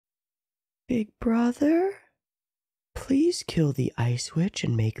Big brother, please kill the ice witch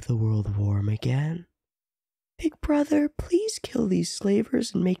and make the world warm again. Big brother, please kill these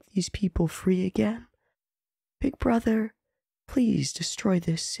slavers and make these people free again. Big brother, please destroy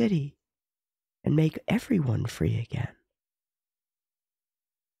this city and make everyone free again.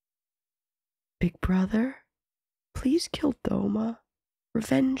 Big brother, please kill Doma.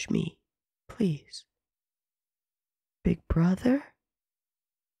 Revenge me, please. Big brother,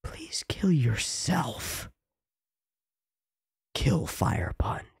 please kill yourself. Kill Fire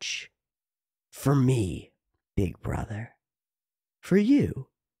Punch. For me, big brother. For you,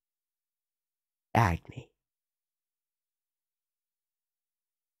 Agni.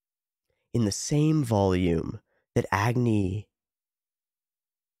 In the same volume that Agni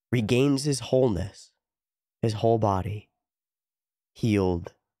regains his wholeness, his whole body,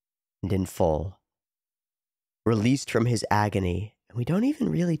 healed and in full, released from his agony, and we don't even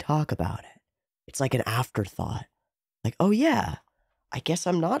really talk about it. It's like an afterthought. Like, oh yeah, I guess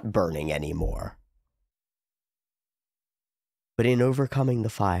I'm not burning anymore. But in overcoming the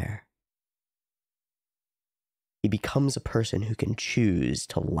fire, he becomes a person who can choose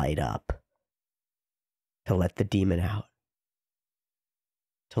to light up, to let the demon out,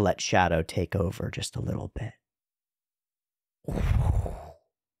 to let shadow take over just a little bit.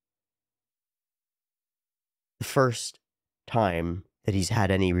 The first time that he's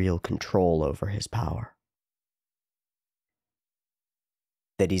had any real control over his power.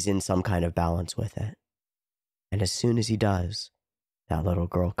 That he's in some kind of balance with it. And as soon as he does, that little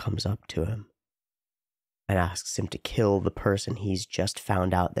girl comes up to him and asks him to kill the person he's just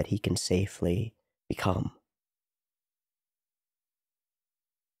found out that he can safely become.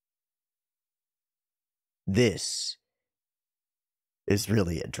 This is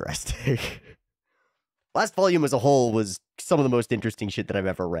really interesting. Last volume as a whole was some of the most interesting shit that I've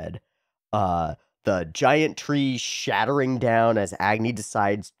ever read. The giant tree shattering down as Agni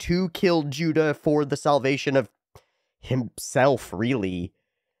decides to kill Judah for the salvation of himself, really.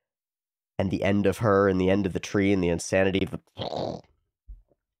 And the end of her, and the end of the tree, and the insanity of the...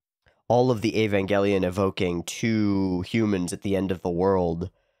 all of the Evangelion evoking two humans at the end of the world,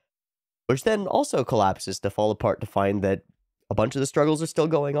 which then also collapses to fall apart to find that a bunch of the struggles are still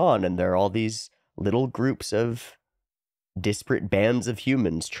going on, and there are all these little groups of disparate bands of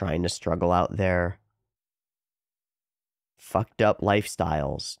humans trying to struggle out their fucked up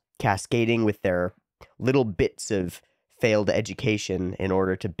lifestyles, cascading with their little bits of failed education in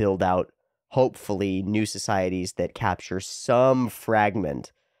order to build out, hopefully, new societies that capture some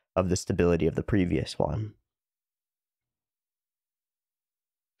fragment of the stability of the previous one.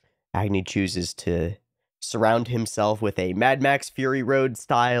 Agni chooses to surround himself with a Mad Max Fury Road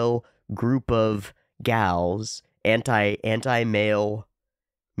style group of gals, anti-male,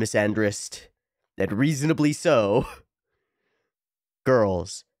 misandrist, and reasonably so,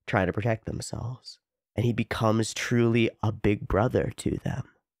 girls trying to protect themselves. And he becomes truly a big brother to them.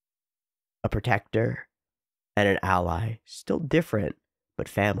 A protector and an ally, still different, but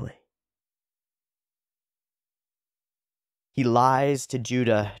family. He lies to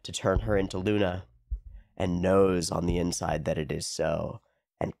Judah to turn her into Luna, and knows on the inside that it is so,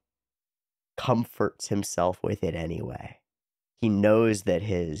 and comforts himself with it anyway. He knows that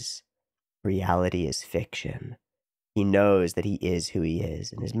his reality is fiction. He knows that he is who he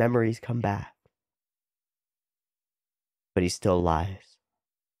is, and his memories come back. But he still lies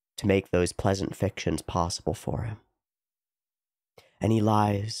to make those pleasant fictions possible for him. And he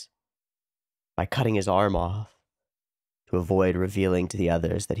lies by cutting his arm off to avoid revealing to the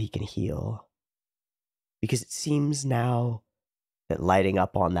others that he can heal. Because it seems now that lighting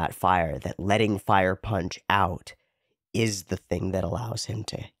up on that fire, that letting Fire Punch out, is the thing that allows him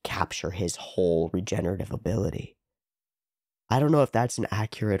to capture his whole regenerative ability. I don't know if that's an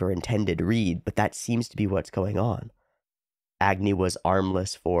accurate or intended read, but that seems to be what's going on. Agni was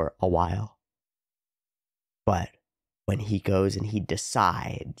armless for a while. But when he goes and he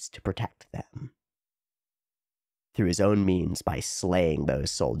decides to protect them, through his own means by slaying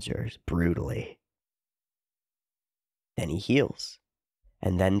those soldiers brutally, then he heals.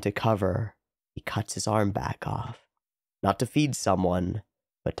 And then to cover, he cuts his arm back off. Not to feed someone,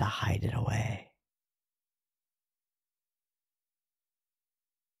 but to hide it away.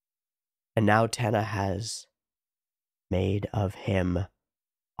 And now Tenna has made of him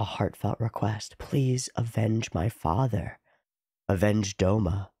a heartfelt request. Please avenge my father. Avenge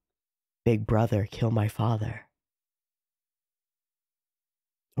Doma. Big brother, kill my father.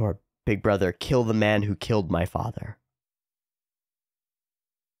 Or, big brother, kill the man who killed my father.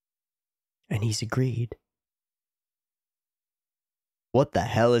 And he's agreed. What the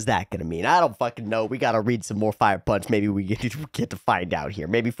hell is that gonna mean? I don't fucking know. We gotta read some more Fire Punch. Maybe we get to find out here.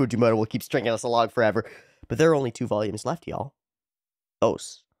 Maybe Fujimoto will keep stringing us along forever. But there are only 2 volumes left, y'all.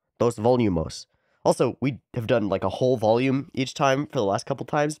 Dos volumos. Also, we have done like a whole volume each time for the last couple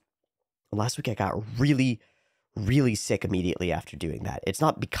times. And last week I got really, really sick immediately after doing that. It's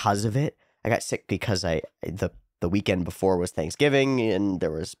not because of it. I got sick because the weekend before was Thanksgiving and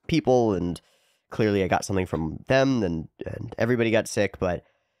there was people and clearly I got something from them and everybody got sick, but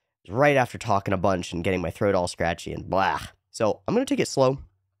it was right after talking a bunch and getting my throat all scratchy and blah. So I'm going to take it slow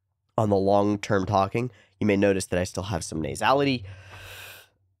on the long-term talking. You may notice that I still have some nasality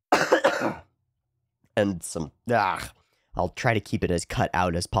and some, I'll try to keep it as cut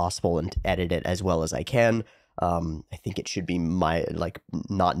out as possible and edit it as well as I can. I think it should be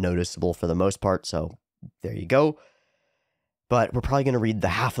not noticeable for the most part, so there you go. But we're probably going to read the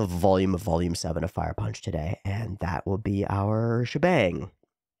half of a volume of Volume 7 of Fire Punch today, and that will be our shebang.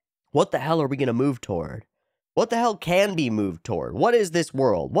 What the hell are we going to move toward? What the hell can be moved toward? What is this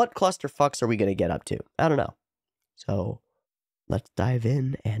world? What clusterfucks are we going to get up to? I don't know. So let's dive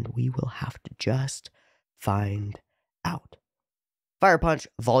in, and we will have to just find out. Fire Punch,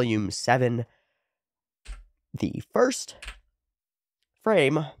 Volume 7. The first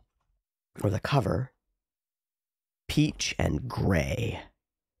frame, or the cover, peach and gray.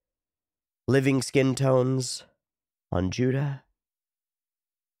 Living skin tones on Judah.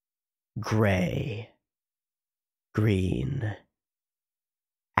 Gray. Green.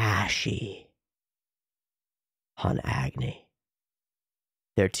 Ashy on Agni.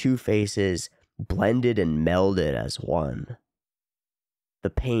 Their 2 faces blended and melded as one. The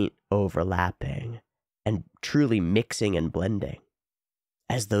paint overlapping and truly mixing and blending,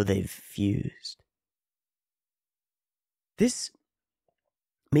 as though they've fused. This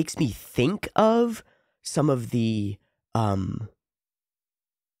makes me think of some of the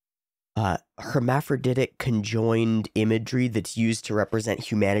hermaphroditic conjoined imagery that's used to represent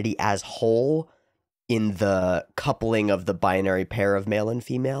humanity as whole in the coupling of the binary pair of male and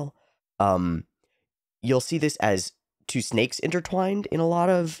female. You'll see this as 2 snakes intertwined in a lot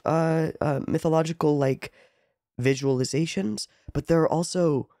of mythological visualizations, but there are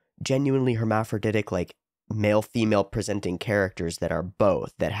also genuinely hermaphroditic male-female presenting characters that are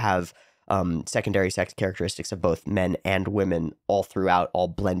both, that have secondary sex characteristics of both men and women all throughout, all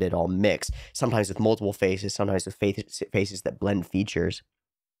blended, all mixed, sometimes with multiple faces, sometimes with faces that blend features.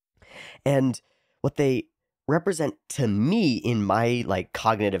 And what they represent to me in my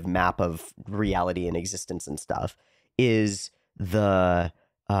cognitive map of reality and existence and stuff is the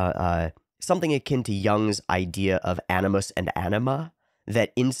something akin to Jung's idea of animus and anima,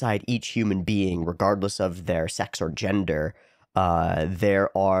 that inside each human being, regardless of their sex or gender, there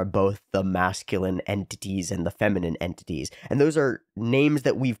are both the masculine entities and the feminine entities. And those are names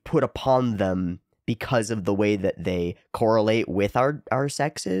that we've put upon them because of the way that they correlate with our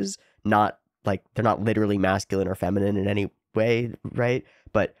sexes. Not they're not literally masculine or feminine in any way, right?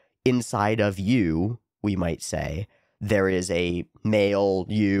 But inside of you, we might say, there is a male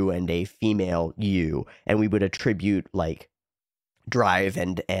you and a female you, and we would attribute drive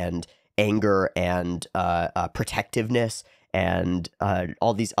and anger and protectiveness and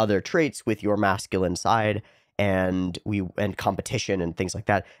all these other traits with your masculine side, and competition and things like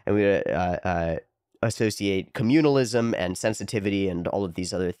that, and we associate communalism and sensitivity and all of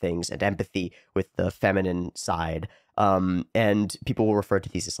these other things and empathy with the feminine side. And people will refer to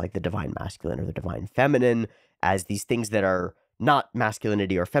these as the divine masculine or the divine feminine, as these things that are not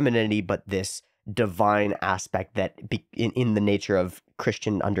masculinity or femininity, but this divine aspect that in the nature of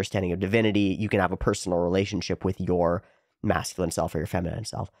Christian understanding of divinity, you can have a personal relationship with your masculine self or your feminine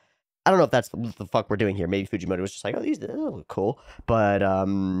self. I don't know if that's what the fuck we're doing here. Maybe Fujimoto was just these look cool. But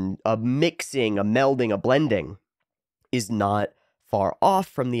a mixing, a melding, a blending is not far off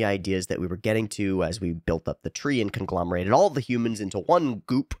from the ideas that we were getting to as we built up the tree and conglomerated all the humans into one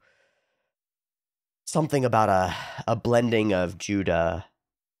goop. Something about a blending of Judah,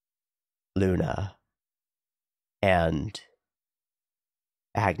 Luna, and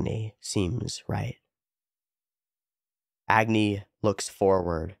Agni seems right. Agni looks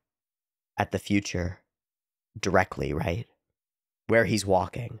forward at the future directly, right? Where he's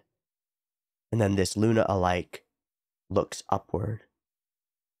walking. And then this Luna alike looks upward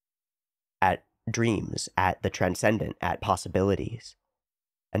at dreams, at the transcendent, at possibilities.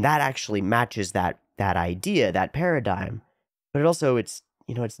 And that actually matches that idea, that paradigm. But it also, it's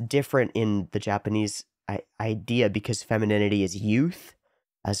different in the Japanese idea because femininity is youth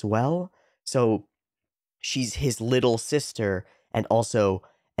as well. So she's his little sister and also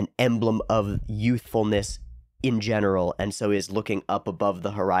an emblem of youthfulness in general, and so is looking up above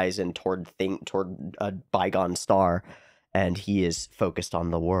the horizon toward a bygone star, and he is focused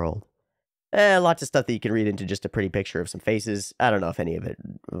on the world. Lots of stuff that you can read into just a pretty picture of some faces. I don't know if any of it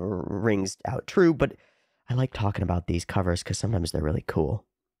rings out true, but I like talking about these covers because sometimes they're really cool.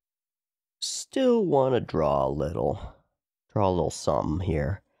 Still want to draw a little something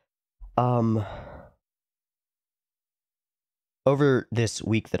here. Over this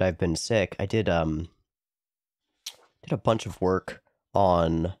week that I've been sick, I did a bunch of work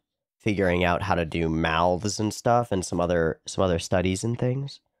on figuring out how to do mouths and stuff, and some other studies and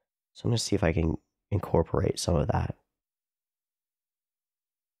things. So I'm going to see if I can incorporate some of that.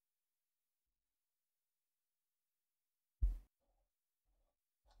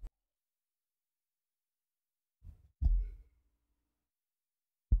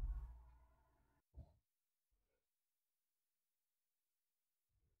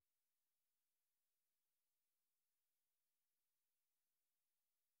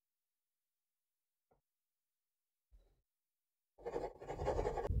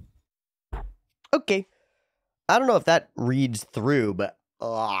 Okay. I don't know if that reads through, but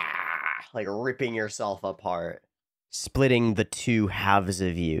like ripping yourself apart. Splitting the two halves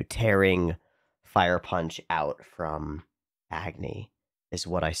of you, tearing Fire Punch out from Agni is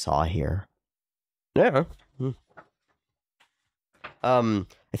what I saw here. Yeah. I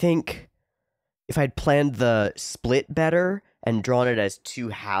think if I'd planned the split better and drawn it as two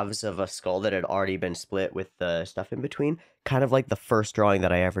halves of a skull that had already been split with the stuff in between, kind of like the first drawing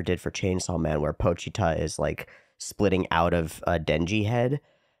that I ever did for Chainsaw Man, where Pochita is like splitting out of a Denji head,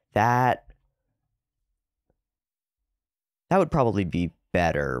 that would probably be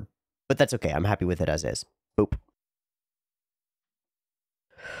better, but that's okay. I'm happy with it as is. Boop.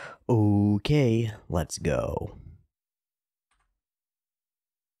 Okay, let's go.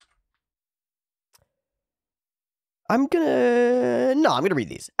 I'm gonna read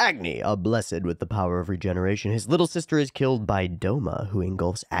these. Agni, a blessed with the power of regeneration. His little sister is killed by Doma, who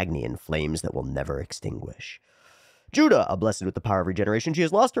engulfs Agni in flames that will never extinguish. Judah, a blessed with the power of regeneration. She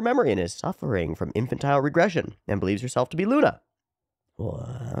has lost her memory and is suffering from infantile regression and believes herself to be Luna.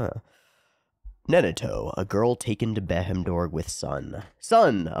 Nenato, a girl taken to Behemdorg with Sun.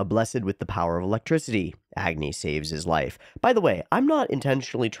 Sun, a blessed with the power of electricity. Agni saves his life. By the way, I'm not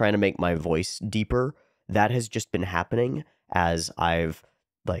intentionally trying to make my voice deeper. That has just been happening as I've,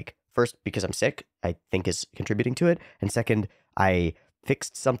 first, because I'm sick, I think is contributing to it. And second, I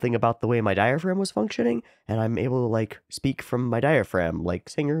fixed something about the way my diaphragm was functioning, and I'm able to, speak from my diaphragm like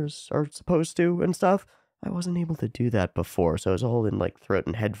singers are supposed to and stuff. I wasn't able to do that before, so it was all in, throat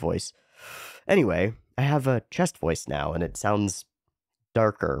and head voice. Anyway, I have a chest voice now, and it sounds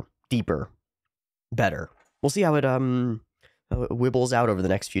darker, deeper, better. We'll see how it wibbles out over the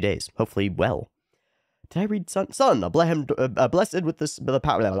next few days. Hopefully well. Did I read Sun, a blessed with the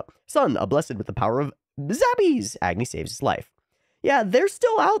power... Sun, a blessed with the power of Zabbies! Agni saves his life. Yeah, they're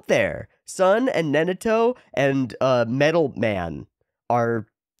still out there. Sun and Nenato and Metal Man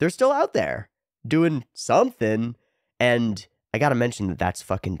they're still out there doing something. And I gotta mention that that's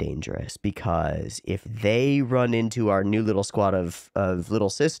fucking dangerous, because if they run into our new little squad of little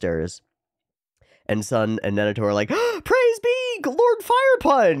sisters, and Sun and Nenato are like, praise be, Lord Fire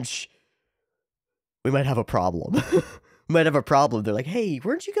Punch, we might have a problem. We might have a problem. They're like, hey,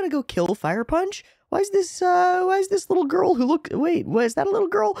 weren't you gonna go kill Fire Punch? Why is this little girl wait, was that a little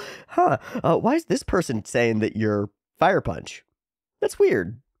girl? Huh. Why is this person saying that you're Fire Punch? That's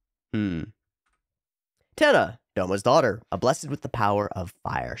weird. Tenna, Doma's daughter, a blessed with the power of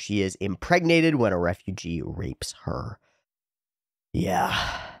fire. She is impregnated when a refugee rapes her. Yeah.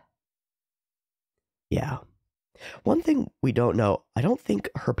 One thing we don't know, I don't think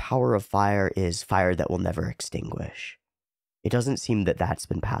her power of fire is fire that will never extinguish. It doesn't seem that that's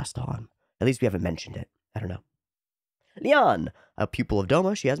been passed on. At least we haven't mentioned it. I don't know. Lian, a pupil of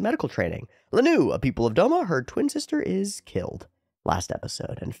Doma, she has medical training. Lanu, a pupil of Doma, her twin sister is killed last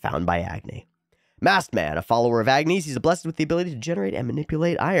episode and found by Agni. Masked Man, a follower of Agni's, he's blessed with the ability to generate and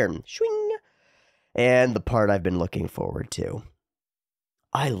manipulate iron. Swing! And the part I've been looking forward to.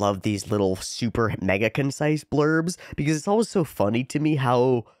 I love these little super mega concise blurbs, because it's always so funny to me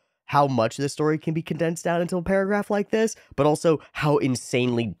how much this story can be condensed down into a paragraph like this, but also how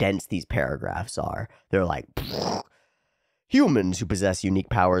insanely dense these paragraphs are. They're like, humans who possess unique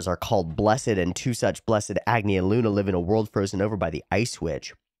powers are called blessed, and two such blessed, Agni and Luna, live in a world frozen over by the Ice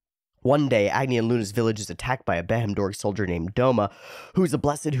Witch. One day, Agni and Luna's village is attacked by a Behemdorg soldier named Doma, who's a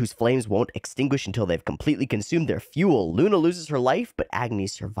blessed whose flames won't extinguish until they've completely consumed their fuel. Luna loses her life, but Agni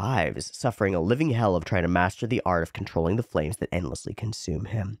survives, suffering a living hell of trying to master the art of controlling the flames that endlessly consume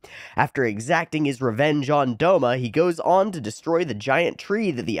him. After exacting his revenge on Doma, he goes on to destroy the giant tree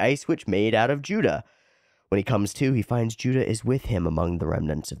that the Ice Witch made out of Judah. When he comes to, he finds Judah is with him among the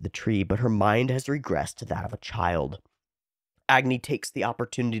remnants of the tree, but her mind has regressed to that of a child. Agni takes the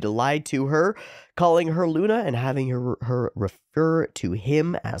opportunity to lie to her, calling her Luna and having her refer to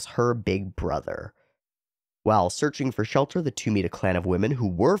him as her big brother. While searching for shelter, the two meet a clan of women who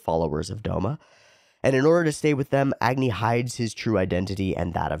were followers of Doma, and in order to stay with them, Agni hides his true identity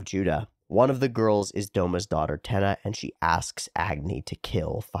and that of Judah. One of the girls is Doma's daughter, Tenna, and she asks Agni to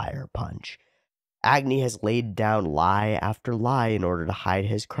kill Fire Punch. Agni has laid down lie after lie in order to hide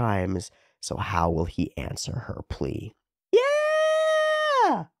his crimes, so how will he answer her plea?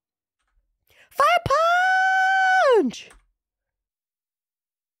 Yeah! Fire Punch!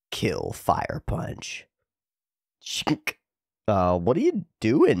 Kill Fire Punch. What are you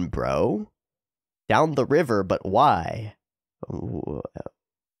doing, bro? Down the river, but why?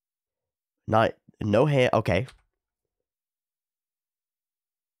 No hand, okay.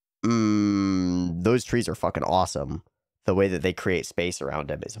 Those trees are fucking awesome. The way that they create space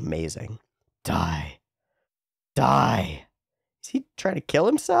around him is amazing. Die. Die. Is he trying to kill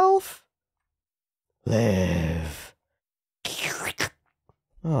himself? Live.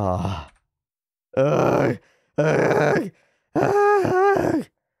 Ah.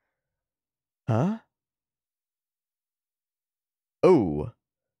 Huh? Oh.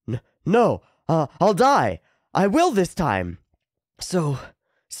 No. I'll die. I will this time. So,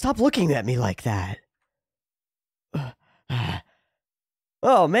 stop looking at me like that.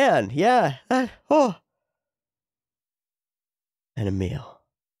 Oh, man. Yeah. Oh. And a meal.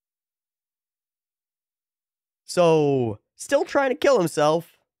 So, still trying to kill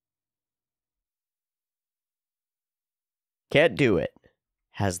himself. Can't do it.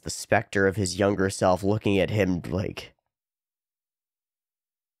 Has the specter of his younger self looking at him like...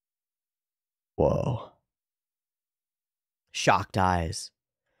 Whoa. Shocked eyes.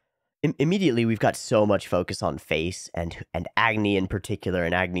 Immediately, we've got so much focus on face and Agni in particular,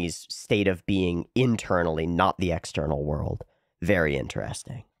 and Agni's state of being internally, not the external world. Very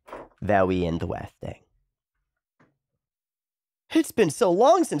interesting. Very interesting. It's been so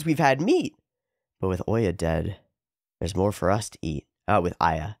long since we've had meat. But with Oya dead, there's more for us to eat. Oh, with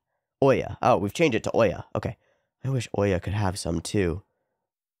Aya. Oya. Oh, we've changed it to Oya. Okay. I wish Oya could have some too.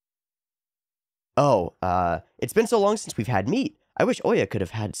 Oh, it's been so long since we've had meat. I wish Oya could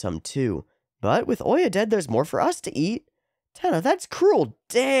have had some too. But with Oya dead, there's more for us to eat. Tenna, that's cruel.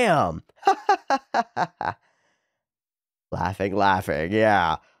 Damn. Laughing, laughing.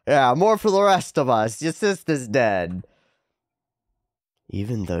 Yeah. Yeah, more for the rest of us. Your sister's dead.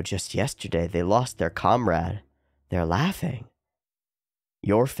 Even though just yesterday they lost their comrade, they're laughing.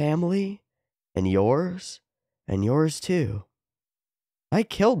 Your family, and yours too. I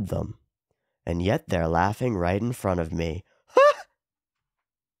killed them, and yet they're laughing right in front of me.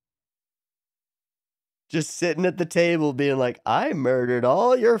 Just sitting at the table being like, I murdered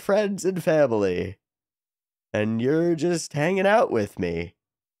all your friends and family, and you're just hanging out with me.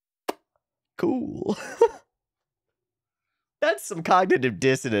 Cool. That's some cognitive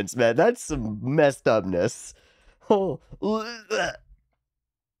dissonance, man. That's some messed upness. Oh,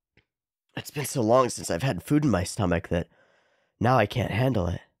 it's been so long since I've had food in my stomach that now I can't handle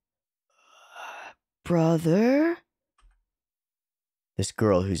it. Brother? This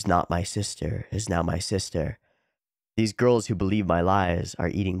girl who's not my sister is now my sister. These girls who believe my lies are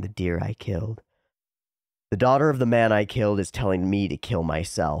eating the deer I killed. The daughter of the man I killed is telling me to kill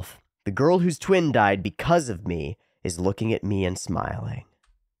myself. The girl whose twin died because of me is looking at me and smiling.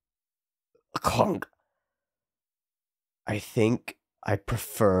 I think I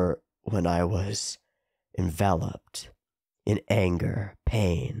prefer when I was enveloped in anger,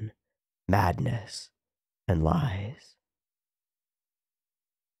 pain, madness, and lies.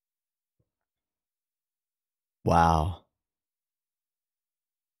 Wow.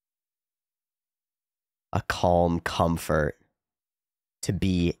 A calm comfort to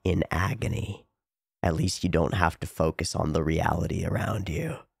be in agony. At least you don't have to focus on the reality around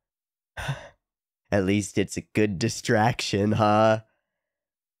you. At least it's a good distraction, huh?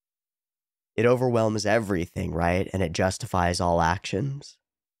 It overwhelms everything, right? And it justifies all actions.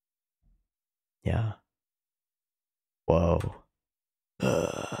 Yeah. Whoa.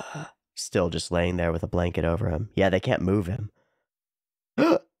 Still just laying there with a blanket over him. Yeah, they can't move him. He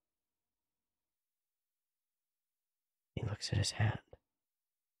looks at his hand.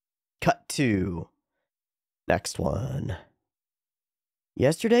 Cut to next one.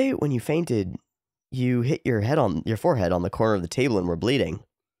 Yesterday, when you fainted, you hit your forehead on the corner of the table and were bleeding.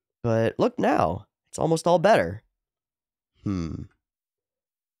 But look now, it's almost all better. You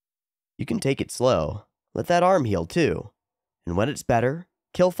can take it slow. Let that arm heal too. And when it's better,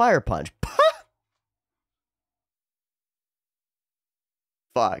 kill Fire Punch.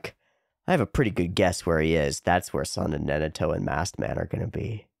 Fuck. I have a pretty good guess where he is. That's where Son and Nenato and Masked Man are gonna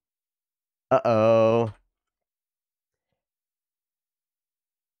be. Uh-oh.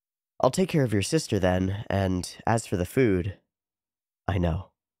 I'll take care of your sister then, and as for the food, I know.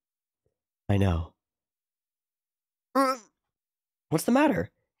 What's the matter?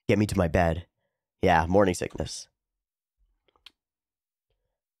 Get me to my bed. Yeah, morning sickness.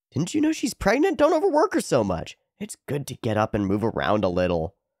 Didn't you know she's pregnant? Don't overwork her so much. It's good to get up and move around a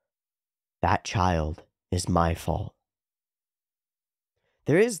little. That child is my fault.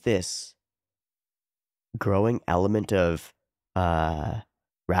 There is this growing element of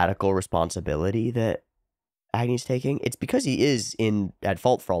radical responsibility that Agni's taking. It's because he is at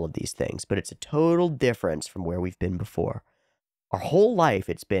fault for all of these things, but it's a total difference from where we've been before. Our whole life,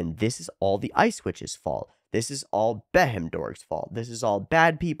 it's been, this is all the Ice Witch's fault. This is all Behemdorg's fault. This is all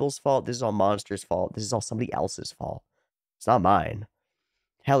bad people's fault. This is all monsters' fault. This is all somebody else's fault. It's not mine.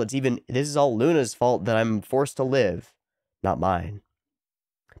 Hell, this is all Luna's fault that I'm forced to live. Not mine.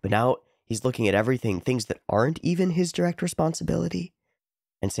 But now he's looking at everything, things that aren't even his direct responsibility,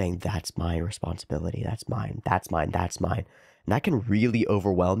 and saying, that's my responsibility. That's mine. That's mine. That's mine. And that can really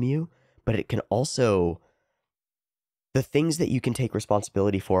overwhelm you, but it can also... The things that you can take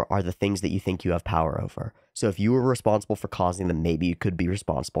responsibility for are the things that you think you have power over. So if you were responsible for causing them, maybe you could be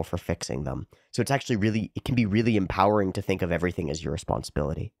responsible for fixing them. So it's actually it can be really empowering to think of everything as your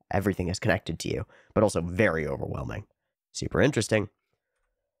responsibility. Everything is connected to you, but also very overwhelming. Super interesting.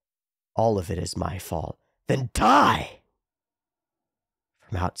 All of it is my fault. Then die!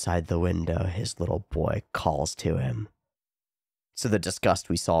 From outside the window, his little boy calls to him. So the disgust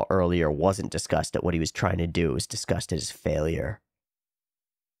we saw earlier wasn't disgust at what he was trying to do. It was disgust at his failure.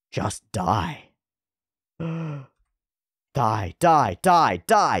 Just die. Die, die, die,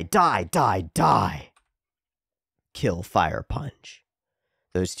 die, die, die, die. Kill Fire Punch.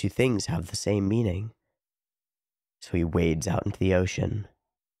 Those two things have the same meaning. So he wades out into the ocean.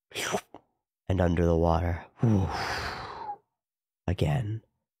 And under the water. Again.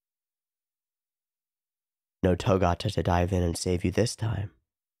 No Togata to dive in and save you this time.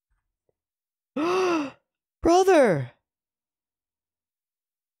 Brother!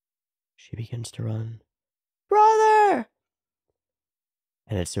 She begins to run. Brother!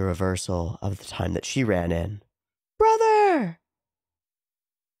 And it's a reversal of the time that she ran in. Brother!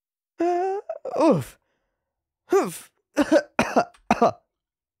 Oof. Oof.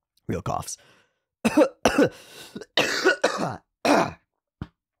 Real coughs.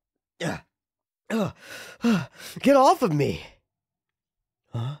 Get off of me!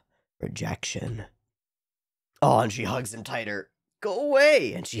 Huh? Rejection. Oh, and she hugs him tighter. Go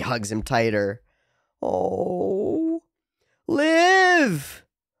away! And she hugs him tighter. Oh. Live!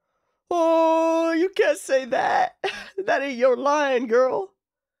 Oh, you can't say that. That ain't your line, girl.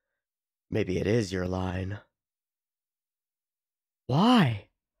 Maybe it is your line. Why?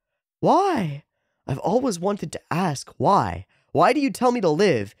 Why? I've always wanted to ask why. Why do you tell me to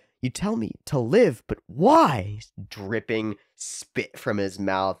live? You tell me to live, but why? He's dripping spit from his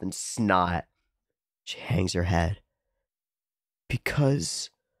mouth and snot. She hangs her head.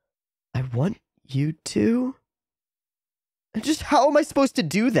 Because I want you to? And just how am I supposed to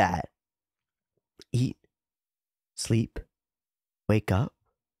do that? Eat, sleep, wake up.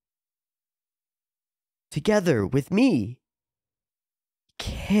 Together with me.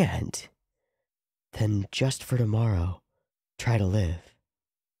 Can't. Then just for tomorrow, try to live.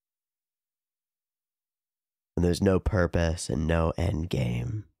 When there's no purpose and no end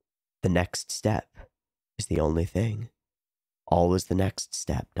game, the next step is the only thing. Always the next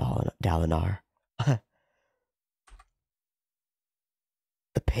step, Dalinar.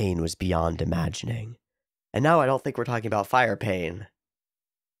 The pain was beyond imagining. And now I don't think we're talking about fire pain.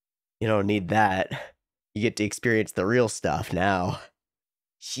 You don't need that. You get to experience the real stuff now.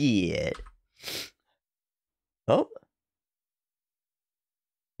 Shit. Oh.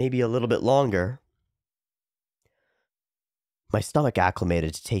 Maybe a little bit longer. My stomach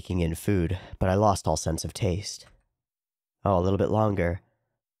acclimated to taking in food, but I lost all sense of taste. Oh, a little bit longer.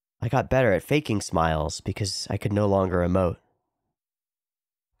 I got better at faking smiles because I could no longer emote.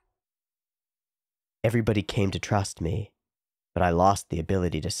 Everybody came to trust me, but I lost the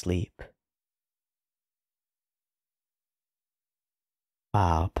ability to sleep.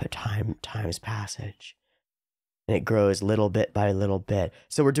 Wow, but time's passage. And it grows little bit by little bit.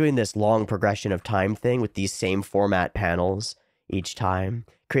 So we're doing this long progression of time thing with these same format panels each time.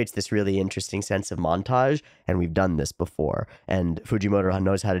 Creates this really interesting sense of montage, and we've done this before. And Fujimoto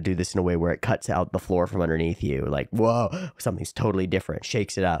knows how to do this in a way where it cuts out the floor from underneath you. Like, whoa, something's totally different.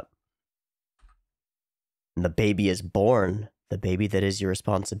 Shakes it up. And the baby is born. The baby that is your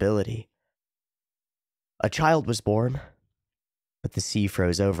responsibility. A child was born, but the sea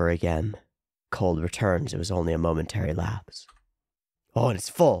froze over again. Cold returns. It was only a momentary lapse. Oh, and it's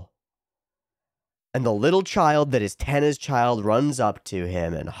full. And the little child that is Tenna's child runs up to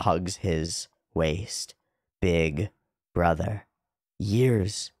him and hugs his waist. Big brother.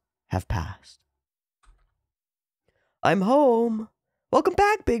 Years have passed. I'm home. Welcome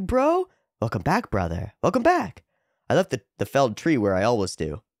back, big bro. Welcome back, brother. Welcome back. I left the felled tree where I always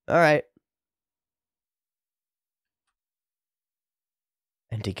do. All right.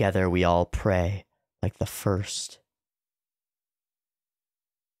 And together we all pray like the first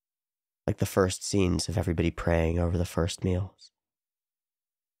scenes of everybody praying over the first meals.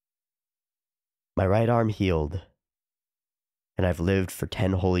 My right arm healed, and I've lived for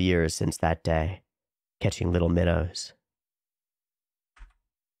 10 whole years since that day, catching little minnows.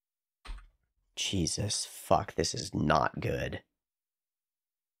 Jesus, fuck, this is not good.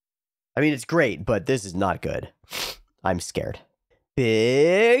 I mean, it's great, but this is not good. I'm scared.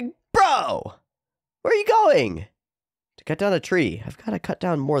 Big bro! Where are you going? To cut down a tree. I've got to cut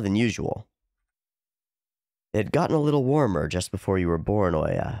down more than usual. It had gotten a little warmer just before you were born,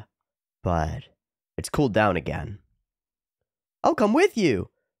 Oya, but it's cooled down again. I'll come with you.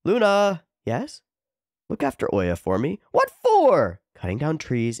 Luna, yes? Look after Oya for me. What for? Cutting down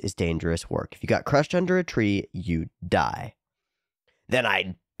trees is dangerous work. If you got crushed under a tree, you'd die. Then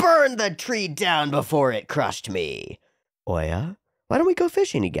I'd burn the tree down before it crushed me. Oya, why don't we go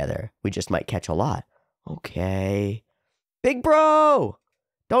fishing together? We just might catch a lot. Okay. Big bro!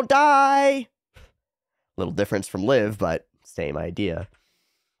 Don't die! Little difference from live, but same idea.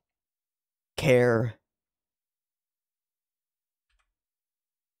 Care.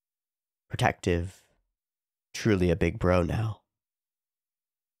 Protective. Truly a big bro now.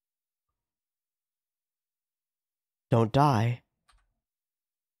 Don't die.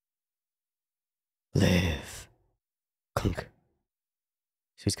 Live. Clunk.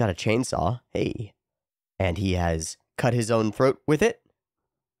 So he's got a chainsaw. Hey. And he has cut his own throat with it,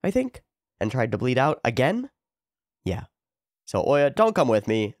 I think, and tried to bleed out again? Yeah. So, Oya, don't come with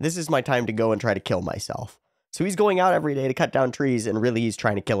me. This is my time to go and try to kill myself. So he's going out every day to cut down trees, and really he's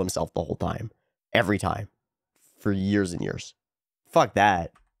trying to kill himself the whole time. Every time. For years and years. Fuck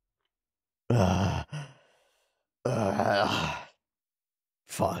that.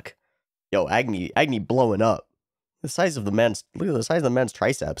 Fuck. Yo, Agni blowing up. Look at the size of the man's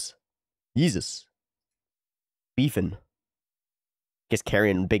triceps. Jesus. Beefing. Guess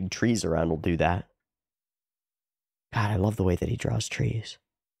carrying big trees around will do that. God, I love the way that he draws trees.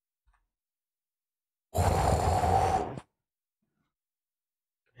 And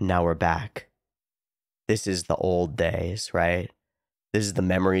now we're back. This is the old days, right? This is the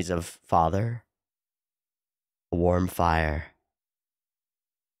memories of father. A warm fire.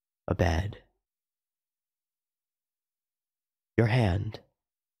 A bed. Your hand.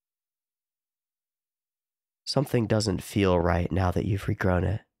 Something doesn't feel right now that you've regrown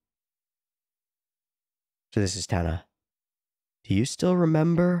it. So this is Tenna. Do you still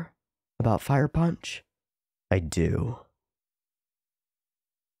remember about Fire Punch? I do.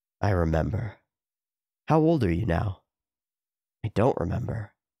 I remember. How old are you now? I don't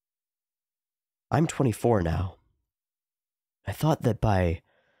remember. I'm 24 now. I thought that by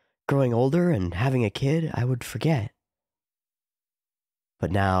growing older and having a kid, I would forget. But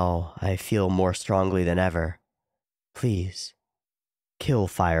now I feel more strongly than ever. Please, kill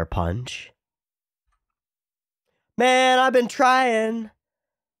Fire Punch. Man, I've been trying.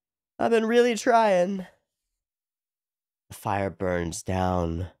 I've been really trying. The fire burns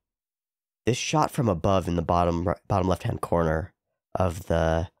down. This shot from above in the bottom left-hand corner of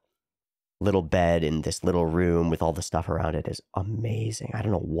the little bed in this little room with all the stuff around it is amazing. I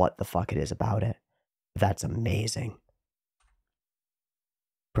don't know what the fuck it is about it. But that's amazing.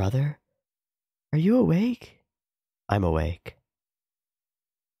 Brother, are you awake? I'm awake.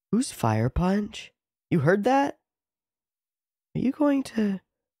 Who's Fire Punch? You heard that? Are you going to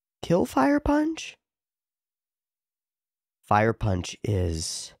kill Fire Punch? Fire Punch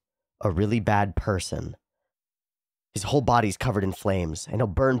is a really bad person. His whole body's covered in flames, and he'll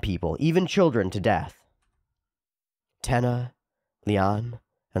burn people, even children, to death. Tenna, Leon,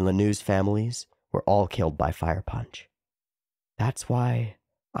 and Lanu's families were all killed by Fire Punch. That's why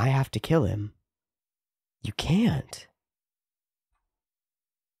I have to kill him. You can't.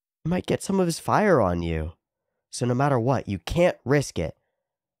 You might get some of his fire on you. So no matter what, you can't risk it.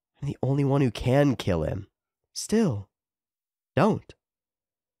 I'm the only one who can kill him. Still, don't.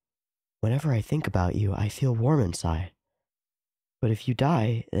 Whenever I think about you, I feel warm inside. But if you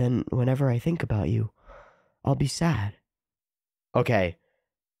die, then whenever I think about you, I'll be sad. Okay.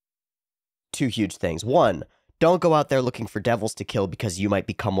 2 huge things. 1, don't go out there looking for devils to kill because you might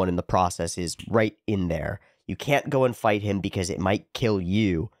become one in the process is right in there. You can't go and fight him because it might kill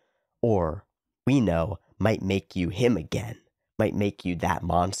you. Or, we know, might make you him again. Might make you that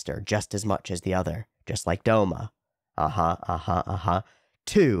monster just as much as the other. Just like Doma.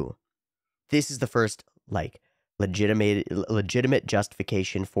 2, this is the first, legitimate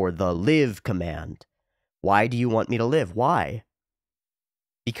justification for the live command. Why do you want me to live? Why?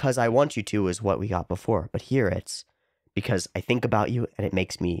 Because I want you to is what we got before. But here it's because I think about you and it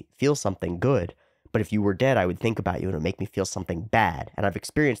makes me feel something good. But if you were dead, I would think about you and it would make me feel something bad. And I've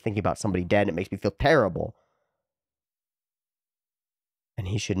experienced thinking about somebody dead and it makes me feel terrible. And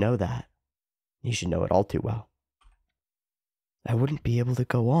he should know that. He should know it all too well. I wouldn't be able to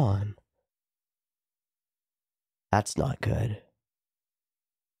go on. That's not good.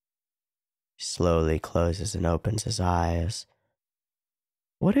 He slowly closes and opens his eyes.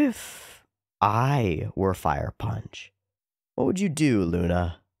 What if I were Fire Punch? What would you do,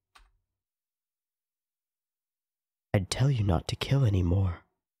 Luna? I'd tell you not to kill anymore.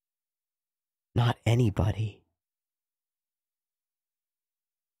 Not anybody.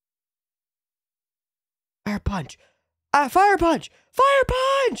 Fire Punch! Fire Punch! Fire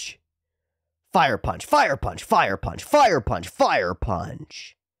Punch! Fire Punch, Fire Punch, Fire Punch, Fire Punch, Fire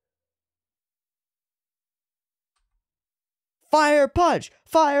Punch! Fire Punch!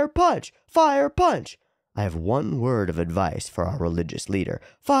 Fire Punch! Fire Punch! I have one word of advice for our religious leader.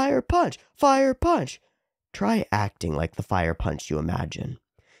 Fire Punch! Fire Punch! Try acting like the Fire Punch you imagine.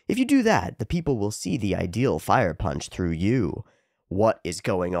 If you do that, the people will see the ideal Fire Punch through you. What is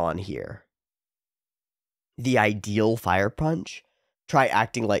going on here? The ideal Fire Punch? Try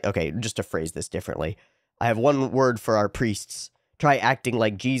acting like... Okay, just to phrase this differently. I have one word for our priests. Try acting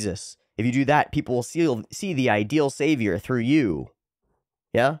like Jesus. If you do that, people will see the ideal savior through you.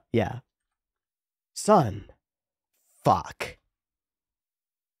 Yeah? Yeah. Son. Fuck.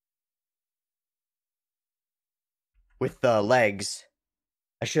 With the legs.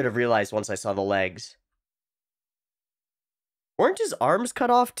 I should have realized once I saw the legs. Weren't his arms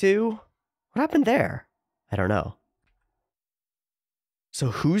cut off too? What happened there? I don't know. So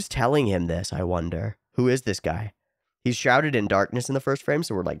who's telling him this, I wonder? Who is this guy? He's shrouded in darkness in the first frame,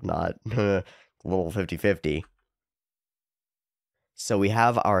 so we're like not a little 50-50. So we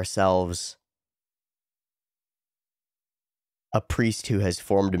have ourselves a priest who has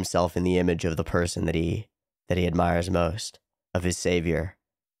formed himself in the image of the person that he admires most, of his savior.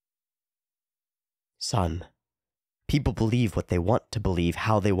 Son, people believe what they want to believe,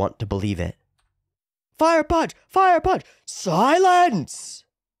 how they want to believe it. Fire Punch! Fire Punch! Silence!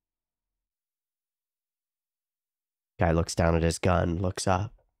 Guy looks down at his gun, looks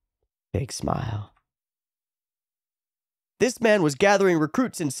up. Big smile. This man was gathering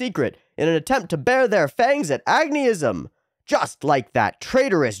recruits in secret in an attempt to bare their fangs at Agniism, just like that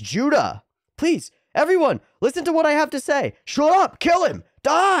traitorous Judah. Please, everyone, listen to what I have to say. Shut up! Kill him!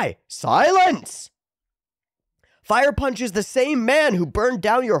 Die! Silence! Fire Punch is the same man who burned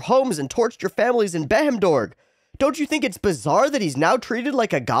down your homes and torched your families in Behemdorg. Don't you think it's bizarre that he's now treated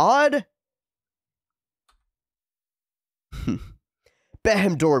like a god?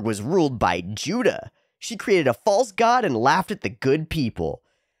 Behemdorg was ruled by Judah. She created a false god and laughed at the good people.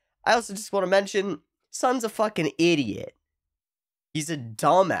 I also just want to mention, Son's a fucking idiot. He's a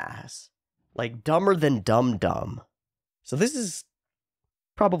dumbass. Like, dumber than dumb. So this is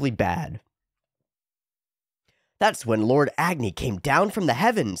probably bad. That's when Lord Agni came down from the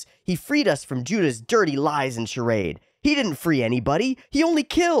heavens. He freed us from Judah's dirty lies and charade. He didn't free anybody. He only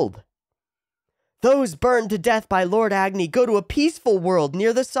killed. Those burned to death by Lord Agni go to a peaceful world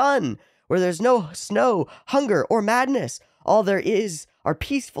near the sun, where there's no snow, hunger, or madness. All there is are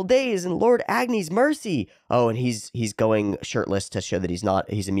peaceful days in Lord Agni's mercy. Oh, and he's going shirtless to show that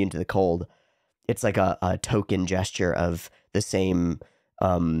he's immune to the cold. It's like a token gesture of the same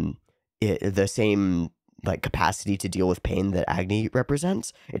like capacity to deal with pain that Agni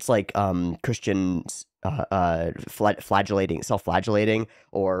represents. It's like Christians self-flagellating,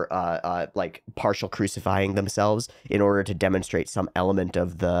 or like partial crucifying themselves in order to demonstrate some element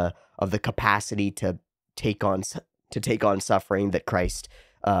of the capacity to take on suffering that Christ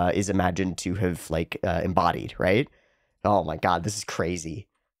is imagined to have embodied, right? Oh my god, this is crazy.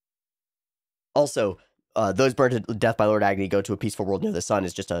 Also, those burned to death by Lord Agni go to a peaceful world near the sun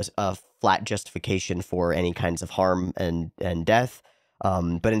is just a flat justification for any kinds of harm and death.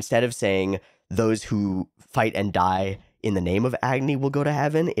 But instead of saying those who fight and die in the name of Agni will go to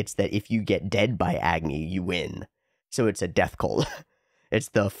heaven, it's that if you get dead by Agni, you win. So it's a death cult. It's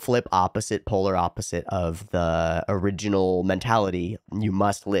the flip opposite, polar opposite of the original mentality. You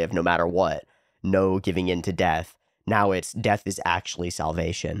must live no matter what. No giving in to death. Now it's death is actually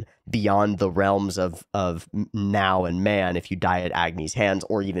salvation beyond the realms of now and man. If you die at Agni's hands,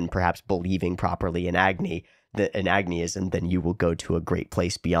 or even perhaps believing properly in Agni, in Agniism, then you will go to a great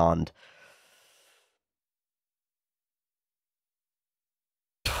place beyond.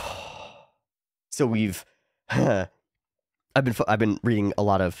 So we've, I've been reading a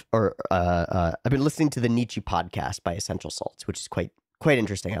lot of, I've been listening to the Nietzsche podcast by Essential Salts, which is quite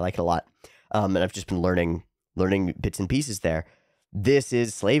interesting. I like it a lot, and I've just been learning bits and pieces there. This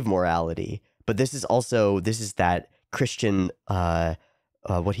is slave morality, but this is that Christian,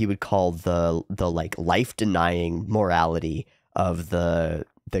 what he would call the like life denying morality of the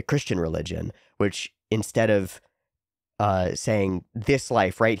Christian religion, which instead of saying this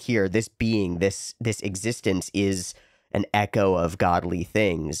life right here, this being, this existence is an echo of godly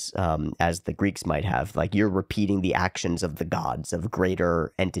things, as the Greeks might have, like you're repeating the actions of the gods, of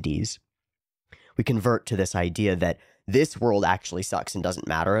greater entities. We convert to this idea that this world actually sucks and doesn't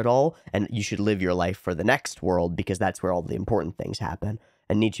matter at all, and you should live your life for the next world because that's where all the important things happen.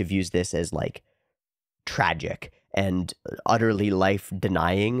 And Nietzsche views this as like tragic and utterly life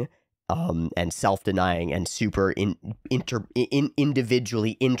denying, and self-denying and super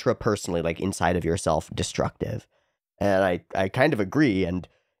individually, intrapersonally, like inside of yourself, destructive. And I kind of agree, and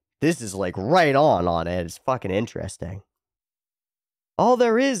this is like right on it. It's fucking interesting. All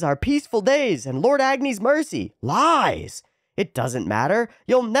there is are peaceful days and Lord Agni's mercy. Lies! It doesn't matter.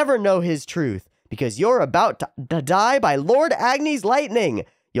 You'll never know his truth, because you're about to die by Lord Agni's lightning.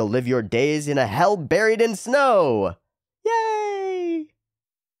 You'll live your days in a hell buried in snow. Yay!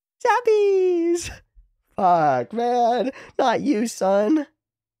 Zappies! Fuck, man. Not you, son.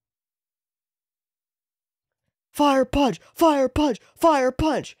 Fire punch! Fire punch! Fire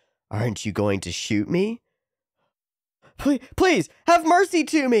punch! Aren't you going to shoot me? Please, have mercy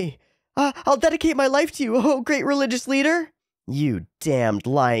to me. I'll dedicate my life to you, oh great religious leader. You damned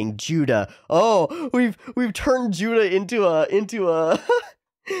lying Judah. Oh, we've turned Judah into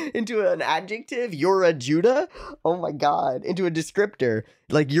an adjective. You're a Judah? Oh my god. Into a descriptor.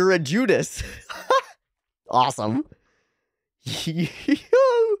 Like you're a Judas. Awesome. It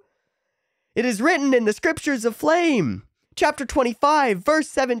is written in the scriptures of flame. Chapter 25, verse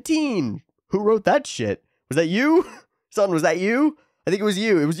 17. Who wrote that shit? Was that you? Son, was that you? I think it was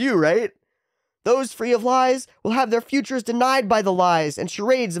you. It was you, right? Those free of lies will have their futures denied by the lies and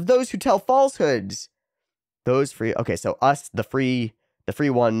charades of those who tell falsehoods. Those free... Okay, so us, the free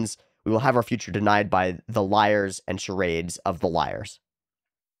ones, we will have our future denied by the liars and charades of the liars.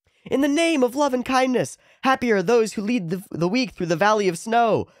 In the name of love and kindness, happy are those who lead the weak through the valley of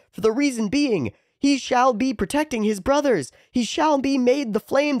snow, for the reason being, he shall be protecting his brothers. He shall be made the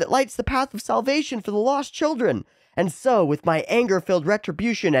flame that lights the path of salvation for the lost children. And so, with my anger-filled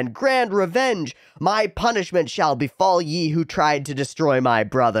retribution and grand revenge, my punishment shall befall ye who tried to destroy my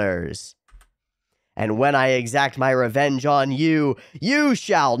brothers. And when I exact my revenge on you, you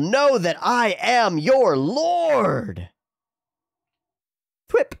shall know that I am your Lord.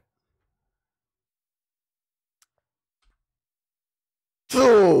 Thwip.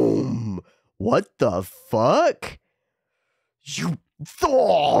 Boom. What the fuck? You...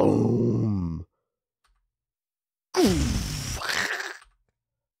 Boom.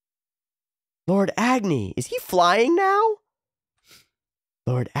 Lord Agni, is he flying now?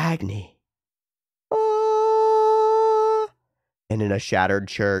 Lord Agni. And in a shattered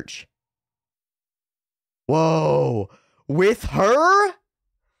church. Whoa, with her?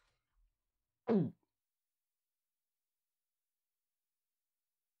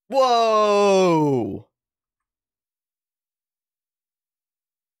 Whoa.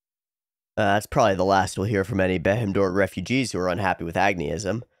 That's probably the last we'll hear from any Behemdor refugees who are unhappy with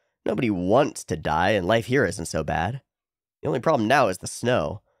Agniism. Nobody wants to die, and life here isn't so bad. The only problem now is the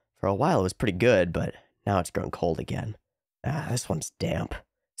snow. For a while it was pretty good, but now it's grown cold again. This one's damp.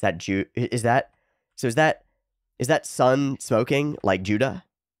 Is that sun smoking like Judah?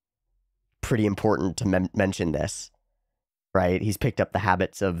 Pretty important to mention this, right? He's picked up the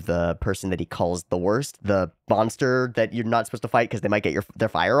habits of the person that he calls the worst, the monster that you're not supposed to fight because they might get their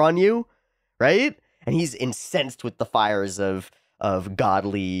fire on you, right? And he's incensed with the fires of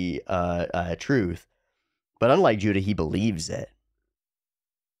godly truth. But unlike Judah, he believes it.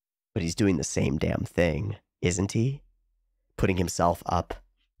 But he's doing the same damn thing, isn't he? Putting himself up.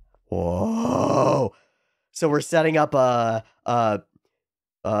 Whoa. So we're setting up a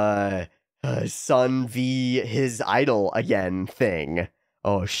son v his idol again thing.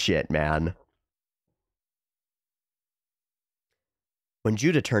 Oh shit, man. When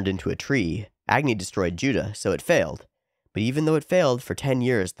Judah turned into a tree, Agni destroyed Judah, so it failed. But even though it failed, for 10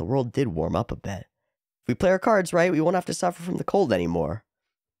 years, the world did warm up a bit. If we play our cards right, we won't have to suffer from the cold anymore.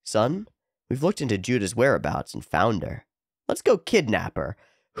 Son, we've looked into Judah's whereabouts and found her. Let's go kidnap her.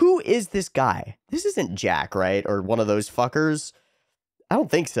 Who is this guy? This isn't Jack, right? Or one of those fuckers? I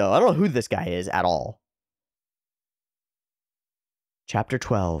don't think so. I don't know who this guy is at all. Chapter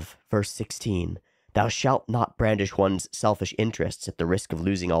 12, verse 16. Thou shalt not brandish one's selfish interests at the risk of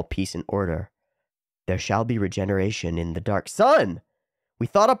losing all peace and order. There shall be regeneration in the dark. Son! We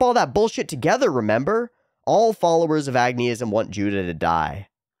thought up all that bullshit together, remember? All followers of Agniism want Judah to die.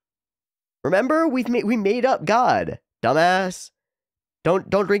 Remember? We made up God, dumbass. Don't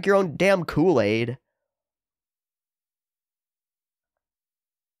drink your own damn Kool-Aid.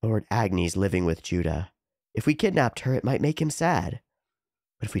 Lord Agni's living with Judah. If we kidnapped her, it might make him sad.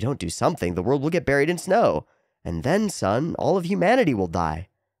 But if we don't do something, the world will get buried in snow. And then, son, all of humanity will die.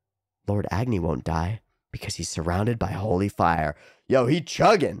 Lord Agni won't die because he's surrounded by holy fire. Yo, he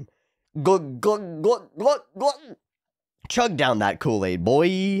chugging. Glug, glug, glug, glug, glug. Chug down that Kool-Aid,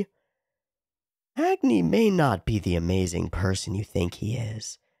 boy. Agni may not be the amazing person you think he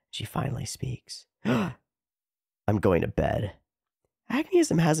is, she finally speaks. I'm going to bed.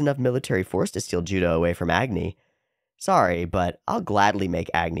 Agniism has enough military force to steal Judah away from Agni. Sorry, but I'll gladly make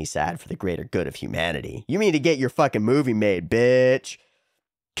Agni sad for the greater good of humanity. You mean to get your fucking movie made, bitch?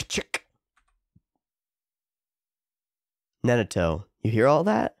 Ka-chick. Nenato, you hear all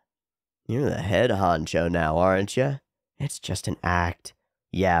that? You're the head honcho now, aren't you? It's just an act.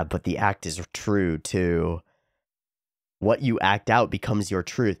 Yeah, but the act is true, too. What you act out becomes your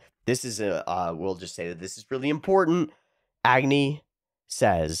truth. This is we'll just say that this is really important. Agni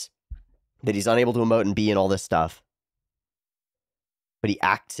says that he's unable to emote and be and all this stuff. But he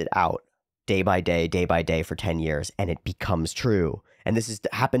acts it out day by day for 10 years, and it becomes true. And this has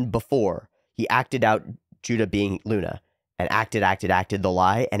happened before. He acted out Judah being Luna, and acted the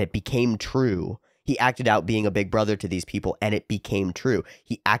lie, and it became true. He acted out being a big brother to these people, and it became true.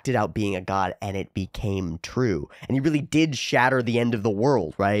 He acted out being a god, and it became true. And he really did shatter the end of the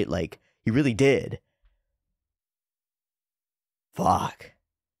world, right? Like, he really did. Fuck.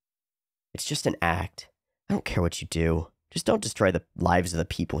 It's just an act. I don't care what you do. Just don't destroy the lives of the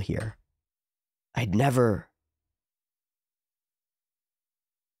people here. I'd never...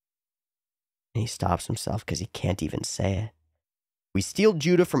 And he stops himself because he can't even say it. We steal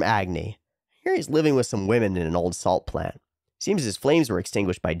Judah from Agni. Here he's living with some women in an old salt plant. Seems his flames were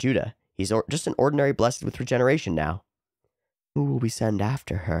extinguished by Judah. He's just an ordinary blessed with regeneration now. Who will we send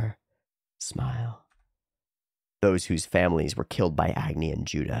after her? Smile. Those whose families were killed by Agni and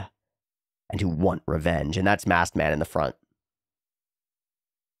Judah, and who want revenge, and that's Masked Man in the front.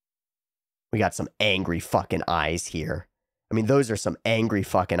 We got some angry fucking eyes here. I mean, those are some angry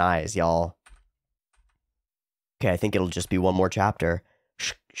fucking eyes, y'all. Okay, I think it'll just be one more chapter.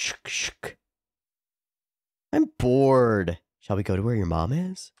 Shk, shk, shk. I'm bored. Shall we go to where your mom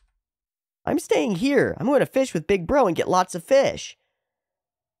is? I'm staying here. I'm going to fish with Big Bro and get lots of fish.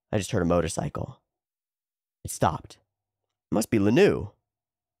 I just heard a motorcycle. It stopped. It must be Lanu.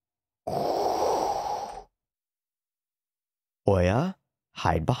 Oya,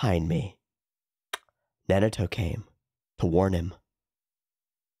 hide behind me. Nenato came to warn him.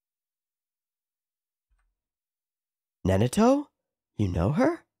 Nenato? You know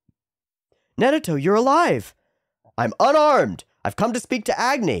her? Nenato, you're alive! I'm unarmed! I've come to speak to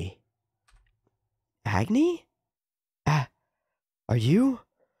Agni. Agni? Are you?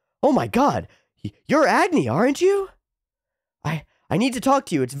 Oh my god! You're Agni, aren't you? I need to talk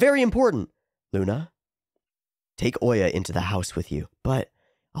to you. It's very important. Luna, take Oya into the house with you, but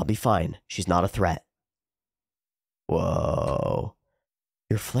I'll be fine. She's not a threat. Whoa.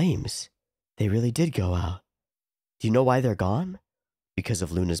 Your flames, they really did go out. Do you know why they're gone? Because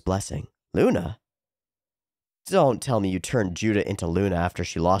of Luna's blessing. Luna? Don't tell me you turned Judah into Luna after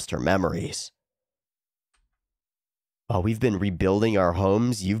she lost her memories. While we've been rebuilding our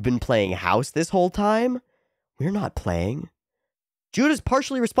homes, you've been playing house this whole time? We're not playing. Judah's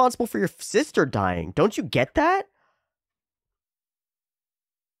partially responsible for your sister dying. Don't you get that?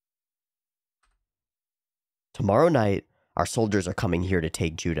 Tomorrow night, our soldiers are coming here to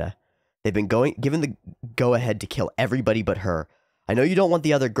take Judah. They've been given the go-ahead to kill everybody but her. I know you don't want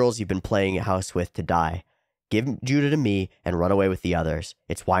the other girls you've been playing house with to die. Give Judah to me and run away with the others.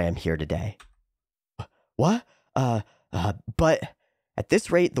 It's why I'm here today. What? But at this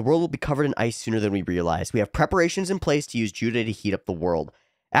rate, the world will be covered in ice sooner than we realize. We have preparations in place to use Judah to heat up the world.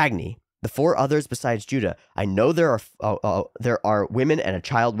 Agni, the 4 others besides Judah, I know there are women and a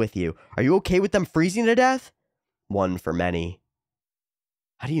child with you. Are you okay with them freezing to death? One for many.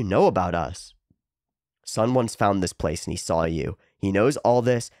 How do you know about us? Sun once found this place and he saw you. He knows all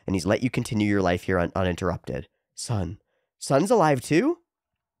this and he's let you continue your life here uninterrupted. Sun's alive too?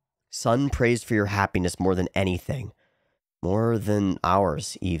 Sun prays for your happiness more than anything. More than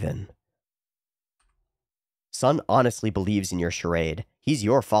ours, even. Sun honestly believes in your charade. He's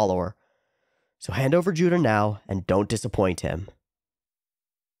your follower. So hand over Judah now and don't disappoint him.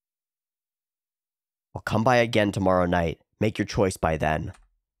 I'll come by again tomorrow night. Make your choice by then.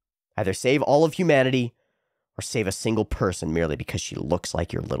 Either save all of humanity or save a single person merely because she looks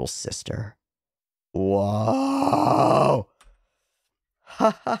like your little sister. Whoa!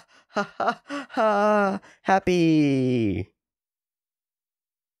 Ha ha ha ha ha! Happy!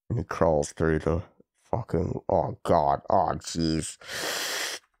 And he crawls through the fucking... Oh, God. Oh, jeez.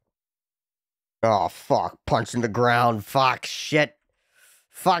 Oh, fuck. Punching the ground. Fuck. Shit.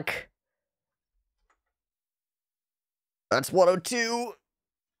 Fuck. That's 102.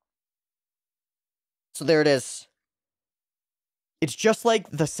 So there it is. It's just like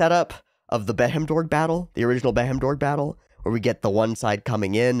the setup of the Behemdorg battle, the original Behemdorg battle, where we get the one side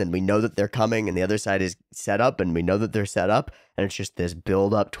coming in and we know that they're coming and the other side is set up and we know that they're set up. And it's just this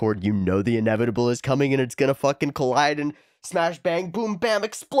build up toward, you know, the inevitable is coming and it's gonna fucking collide and smash, bang, boom, bam,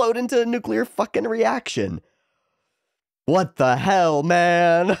 explode into a nuclear fucking reaction. What the hell,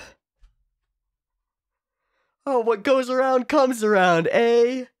 man? Oh, what goes around comes around,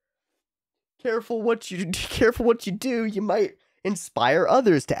 eh? Careful what you do. You might inspire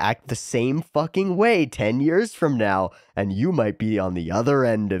others to act the same fucking way 10 years from now, and you might be on the other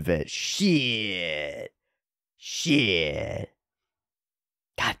end of it. Shit.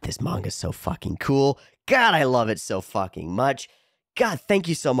 God, this manga's so fucking cool. God, I love it so fucking much. God, thank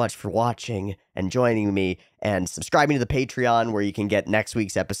you so much for watching and joining me and subscribing to the Patreon where you can get next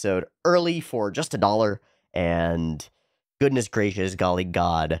week's episode early for just $1. And goodness gracious, golly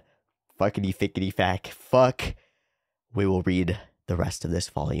God, fuckity fickety fack, fuck. We will read the rest of this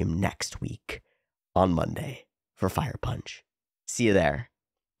volume next week on Monday for Fire Punch. See you there.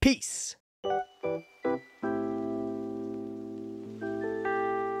 Peace.